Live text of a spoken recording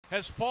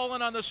has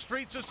fallen on the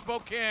streets of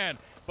Spokane.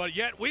 But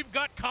yet we've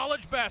got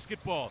college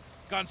basketball.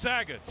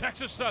 Gonzaga,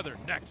 Texas Southern,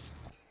 next.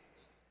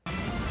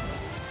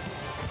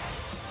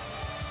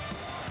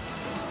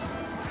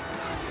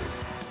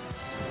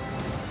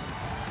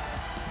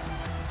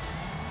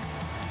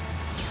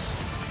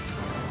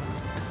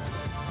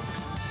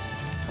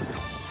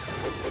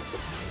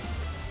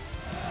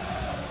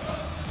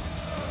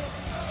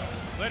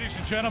 Ladies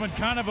and gentlemen,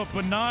 kind of a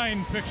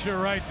benign picture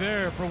right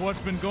there for what's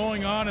been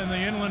going on in the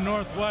inland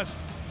Northwest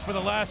for the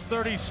last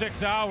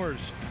 36 hours.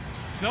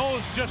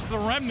 Those just the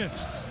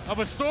remnants of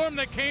a storm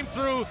that came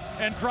through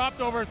and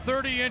dropped over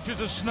 30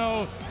 inches of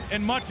snow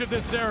in much of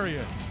this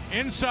area.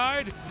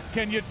 Inside,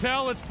 can you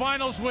tell it's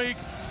finals week,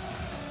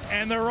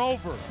 and they're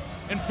over.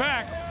 In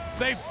fact,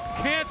 they've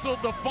canceled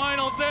the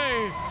final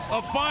day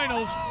of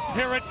finals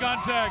here at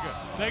Gonzaga.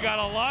 They got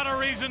a lot of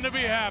reason to be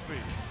happy.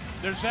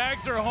 Their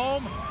Zags are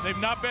home. They've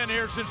not been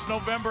here since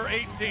November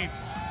 18th.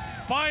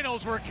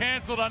 Finals were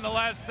canceled on the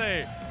last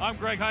day. I'm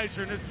Greg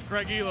Heiser, and this is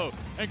Craig Elo.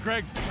 And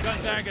Craig,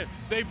 Gonzaga,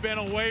 they've been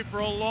away for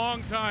a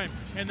long time.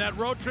 And that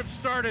road trip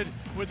started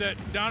with that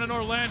down in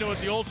Orlando at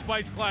the Old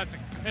Spice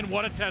Classic. And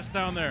what a test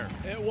down there.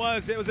 It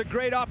was a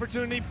great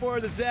opportunity for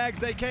the Zags.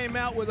 They came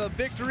out with a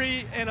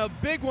victory and a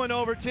big one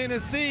over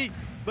Tennessee.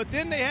 But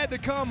then they had to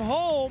come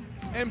home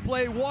and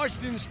play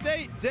Washington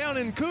State down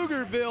in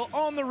Cougarville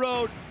on the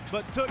road,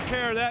 but took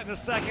care of that in the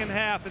second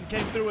half and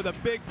came through with a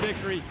big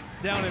victory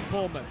down in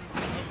Pullman.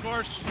 Of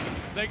course,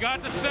 they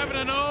got to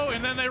 7-0,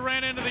 and then they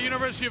ran into the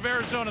University of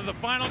Arizona. The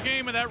final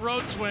game of that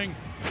road swing,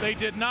 they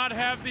did not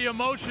have the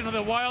emotion of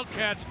the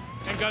Wildcats,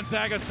 and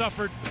Gonzaga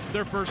suffered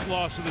their first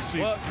loss of the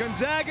season. Well,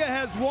 Gonzaga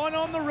has won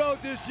on the road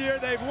this year.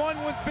 They've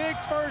won with big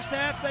first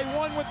half, they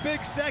won with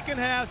big second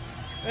halves,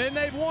 and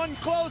they've won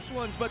close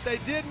ones, but they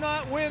did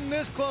not win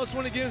this close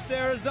one against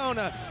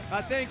Arizona.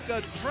 I think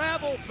the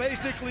travel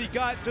basically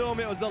got to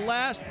them. It was the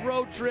last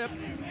road trip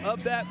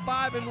of that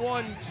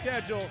 5-1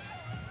 schedule,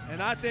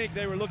 and I think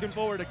they were looking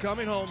forward to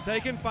coming home,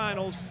 taking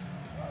finals,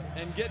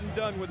 and getting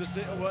done with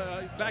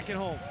the back at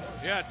home.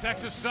 Yeah,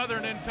 Texas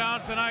Southern in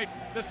town tonight.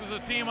 This is a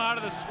team out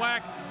of the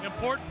SWAC.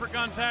 Important for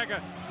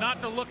Gonzaga not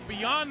to look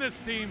beyond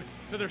this team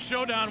to their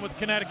showdown with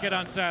Connecticut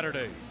on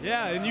Saturday.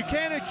 Yeah, and you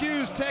can't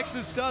accuse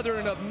Texas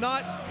Southern of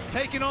not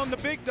taking on the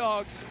big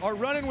dogs or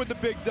running with the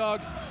big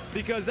dogs,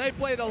 because they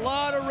played a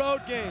lot of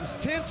road games.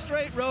 10th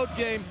straight road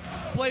game,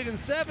 played in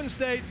 7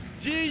 states.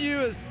 GU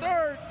is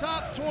third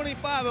top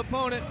 25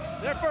 opponent.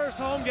 Their first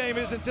home game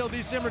is until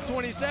December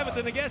 27th,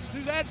 and guess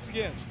who that's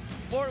against?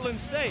 Portland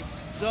State.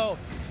 So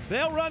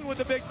they'll run with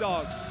the big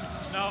dogs.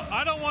 Now,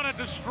 I don't want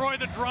to destroy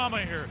the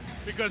drama here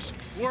because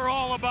we're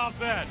all about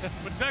that.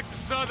 But Texas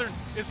Southern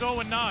is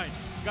 0-9.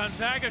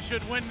 Gonzaga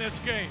should win this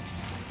game.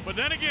 But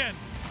then again,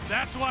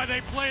 that's why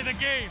they play the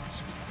games.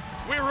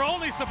 We were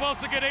only supposed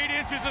to get 8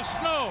 inches of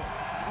snow.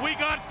 We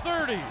got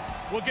 30.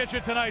 We'll get you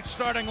tonight's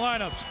starting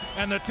lineups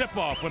and the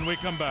tip-off when we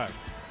come back.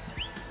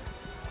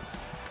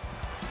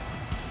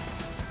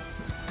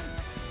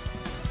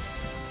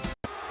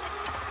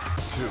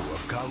 Two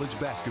of college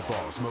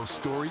basketball's most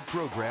storied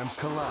programs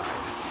collide.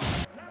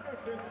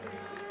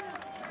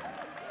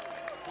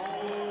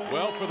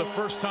 Well, for the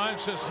first time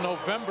since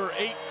November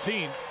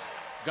 18th,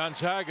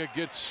 Gonzaga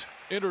gets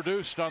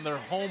introduced on their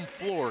home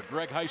floor.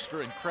 Greg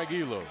Heister and Craig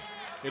Elo.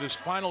 It is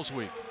finals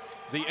week,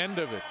 the end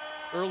of it.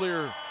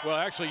 Earlier, well,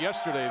 actually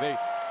yesterday,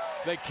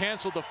 they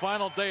canceled the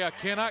final day. I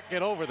cannot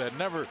get over that.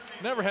 Never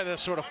had that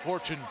sort of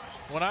fortune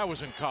when I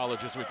was in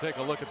college. As we take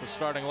a look at the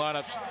starting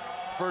lineups,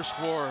 first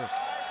for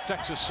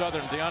Texas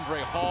Southern,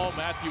 DeAndre Hall,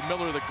 Matthew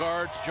Miller, the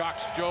guards,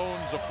 Jox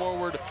Jones, the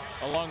forward,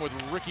 along with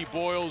Ricky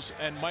Boyles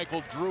and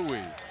Michael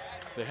Drewy.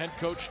 The head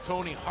coach,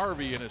 Tony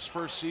Harvey, in his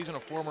first season, a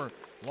former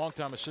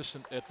longtime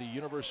assistant at the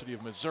University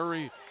of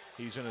Missouri.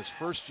 He's in his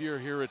first year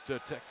here at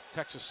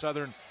Texas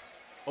Southern.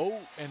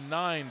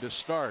 0-9 to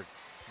start,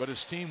 but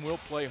his team will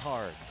play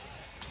hard.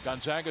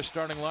 Gonzaga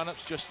starting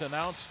lineups just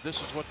announced.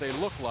 This is what they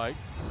look like,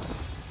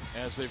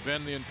 as they've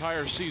been the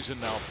entire season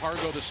now.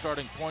 Pargo, the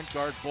starting point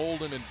guard,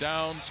 Bolden and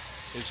Downs,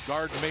 his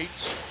guard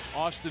mates,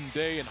 Austin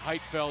Day and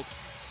Heitfeld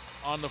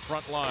on the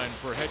front line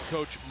for head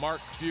coach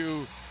Mark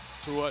Few,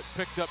 who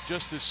picked up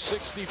just his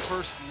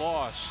 61st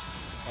loss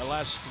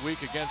last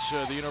week against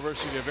the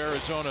University of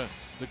Arizona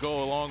to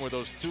go along with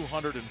those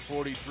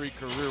 243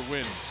 career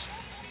wins.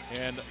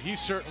 And he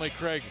certainly,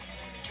 Craig,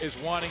 is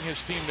wanting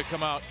his team to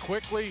come out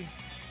quickly,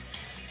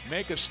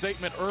 make a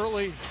statement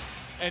early,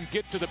 and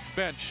get to the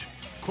bench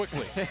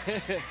quickly.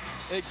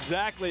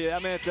 Exactly. I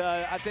mean,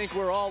 I think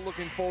we're all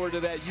looking forward to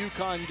that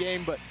UConn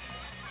game, but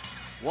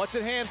what's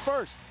at hand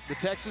first? The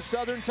Texas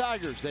Southern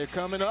Tigers. They're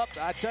coming up.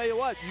 I tell you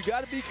what, you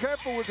got to be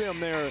careful with them.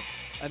 They're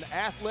an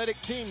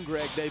athletic team,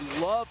 Greg. They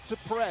love to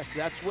press.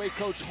 That's the way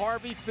Coach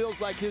Harvey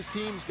feels like his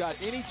team's got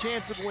any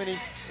chance of winning,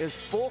 is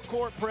full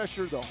court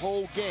pressure the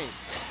whole game.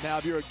 Now,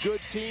 if you're a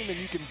good team and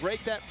you can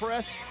break that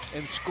press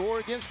and score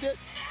against it,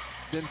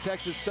 then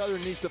Texas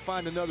Southern needs to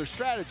find another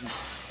strategy.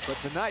 But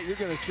tonight, you're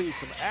going to see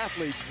some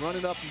athletes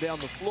running up and down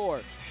the floor.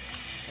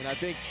 And I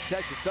think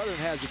Texas Southern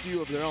has a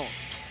few of their own.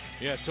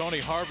 Yeah, Tony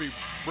Harvey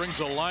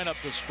brings a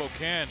lineup to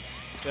Spokane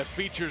that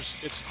features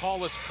its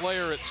tallest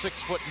player at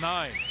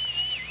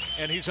 6'9",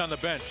 and he's on the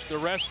bench. The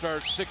rest are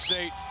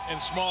 6'8"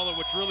 and smaller,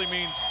 which really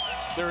means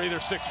they're either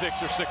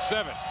 6'6" or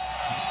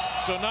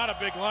 6'7". So not a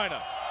big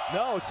lineup.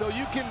 No, so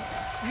you can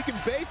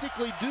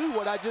basically do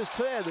what I just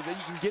said. You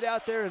can get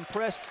out there and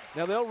press.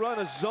 Now they'll run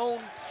a zone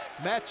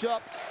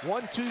matchup,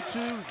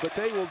 1-2-2, but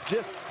they will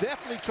just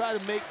definitely try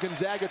to make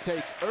Gonzaga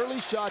take early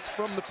shots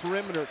from the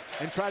perimeter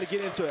and try to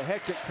get into a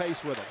hectic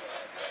pace with them.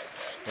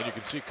 And you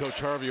can see Coach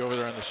Harvey over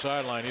there on the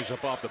sideline. He's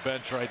up off the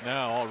bench right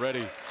now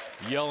already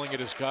yelling at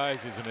his guys.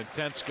 He's an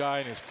intense guy,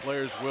 and his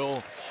players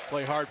will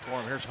play hard for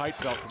him. Here's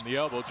Heitfeld from the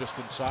elbow, just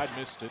inside,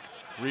 missed it.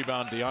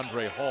 Rebound,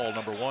 DeAndre Hall,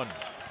 number 1.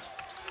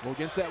 Well,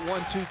 against that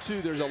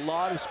 1-2-2, there's a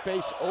lot of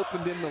space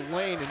opened in the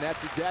lane, and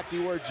that's exactly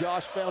where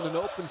Josh found an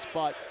open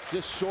spot,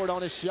 just short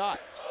on his shot.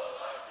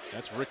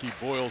 That's Ricky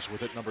Boyles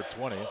with it, number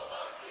 20.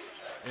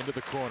 Into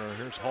the corner.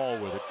 Here's Hall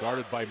with it,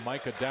 guarded by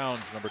Micah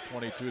Downs, number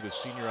 22, the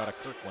senior out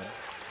of Kirkland.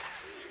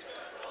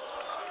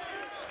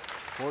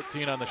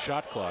 14 on the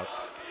shot clock.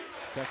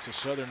 Texas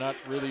Southern not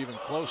really even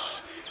close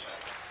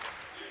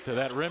to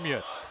that rim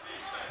yet.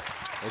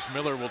 As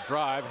Miller will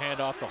drive, hand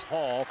off to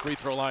Hall. Free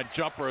throw line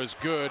jumper is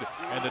good,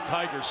 and the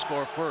Tigers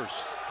score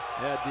first.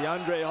 Yeah,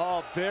 DeAndre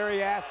Hall,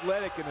 very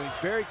athletic and a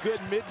very good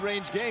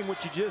mid-range game,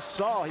 which you just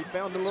saw. He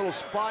found a little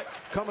spot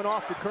coming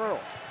off the curl.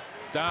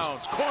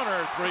 Downs,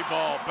 corner,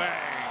 3-ball,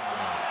 bang.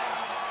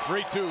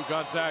 3-2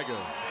 Gonzaga.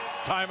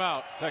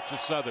 Timeout,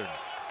 Texas Southern.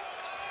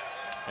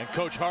 And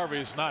Coach Harvey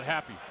is not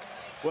happy.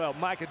 Well,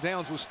 Micah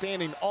Downs was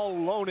standing all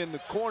alone in the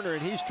corner,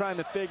 and he's trying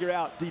to figure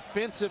out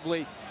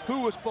defensively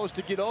who was supposed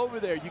to get over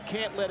there. You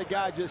can't let a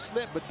guy just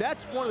slip, but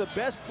that's one of the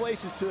best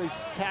places to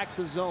attack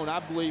the zone, I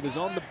believe, is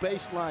on the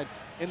baseline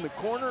in the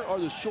corner or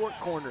the short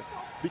corner,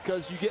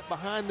 because you get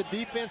behind the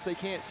defense, they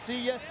can't see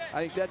you.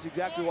 I think that's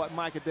exactly what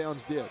Micah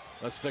Downs did.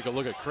 Let's take a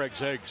look at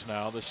Craig's eggs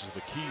now. This is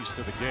the keys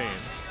to the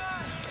game.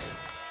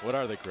 What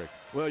are they, Craig?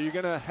 Well, you're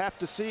going to have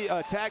to see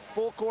attack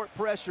full court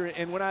pressure,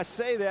 and when I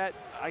say that,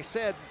 I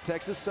said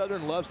Texas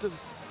Southern loves to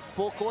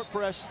full court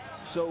press.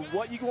 So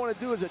what you want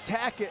to do is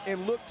attack it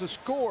and look to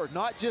score,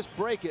 not just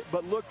break it,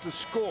 but look to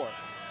score.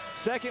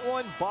 Second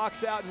one,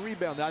 box out and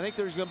rebound. Now, I think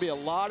there's going to be a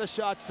lot of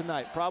shots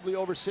tonight, probably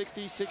over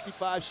 60,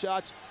 65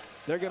 shots.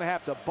 They're going to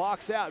have to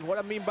box out. And what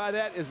I mean by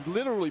that is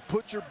literally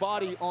put your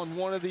body on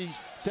one of these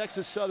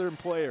Texas Southern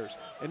players.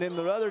 And then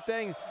the other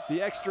thing,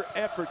 the extra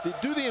effort,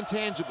 do the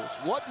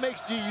intangibles. What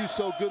makes GU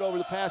so good over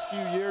the past few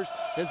years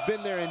has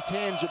been their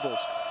intangibles.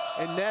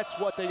 And that's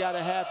what they got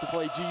to have to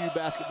play GU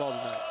basketball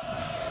tonight.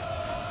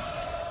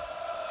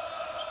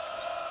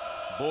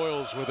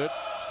 Boyles with it.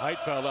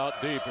 Heitfeld out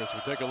deep as we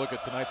take a look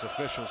at tonight's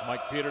officials.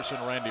 Mike Peterson,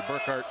 Randy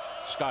Burkhart,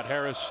 Scott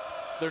Harris.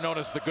 They're known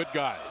as the good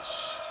guys.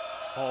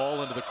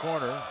 Hall into the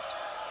corner.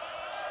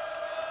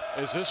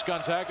 Is this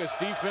Gonzaga's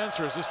defense,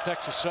 or is this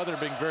Texas Southern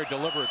being very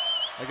deliberate?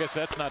 I guess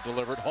that's not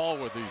deliberate. Hall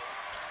with the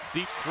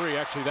deep 3.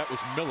 Actually, that was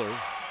Miller.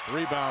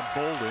 Rebound,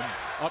 Bolden.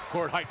 Up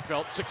court,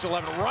 Heitfeld,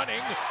 6'11",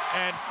 running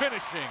and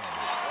finishing.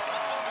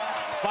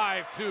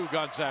 5-2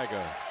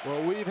 Gonzaga.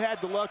 Well, we've had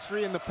the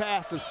luxury in the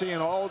past of seeing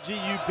all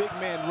GU big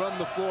men run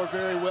the floor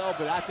very well,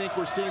 but I think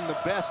we're seeing the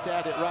best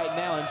at it right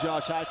now in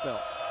Josh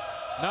Heitfeld.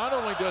 Not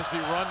only does he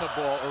run the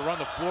ball or run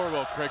the floor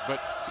well, Craig,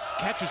 but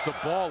catches the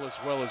ball as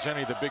well as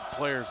any of the big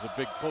players, the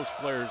big post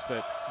players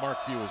that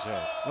Mark Few has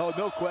had. Oh,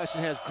 no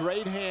question. Has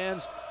great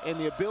hands and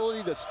the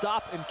ability to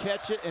stop and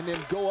catch it and then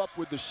go up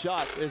with the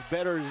shot as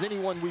better as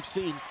anyone we've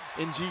seen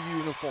in GU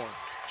uniform.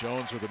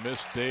 Jones with a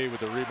miss, Day with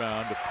the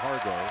rebound to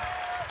Pargo.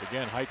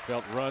 Again,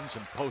 Heitfeld runs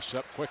and posts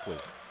up quickly.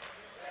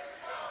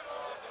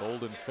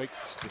 Bolden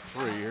fakes the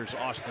 3. Here's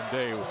Austin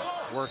Day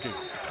working.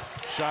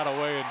 Shot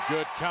away and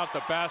good. Count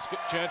the basket.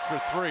 Chance for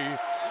 3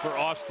 for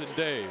Austin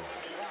Day.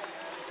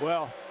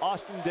 Well,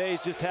 Austin Day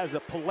just has a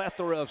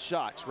plethora of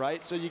shots,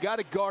 right? So you got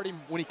to guard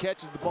him when he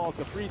catches the ball at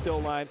the free throw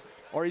line,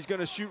 or he's going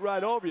to shoot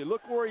right over you.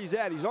 Look where he's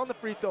at. He's on the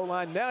free throw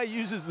line. Now he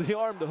uses the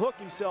arm to hook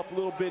himself a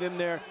little bit in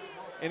there,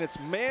 and it's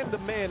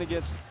man-to-man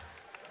against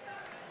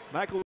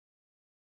Michael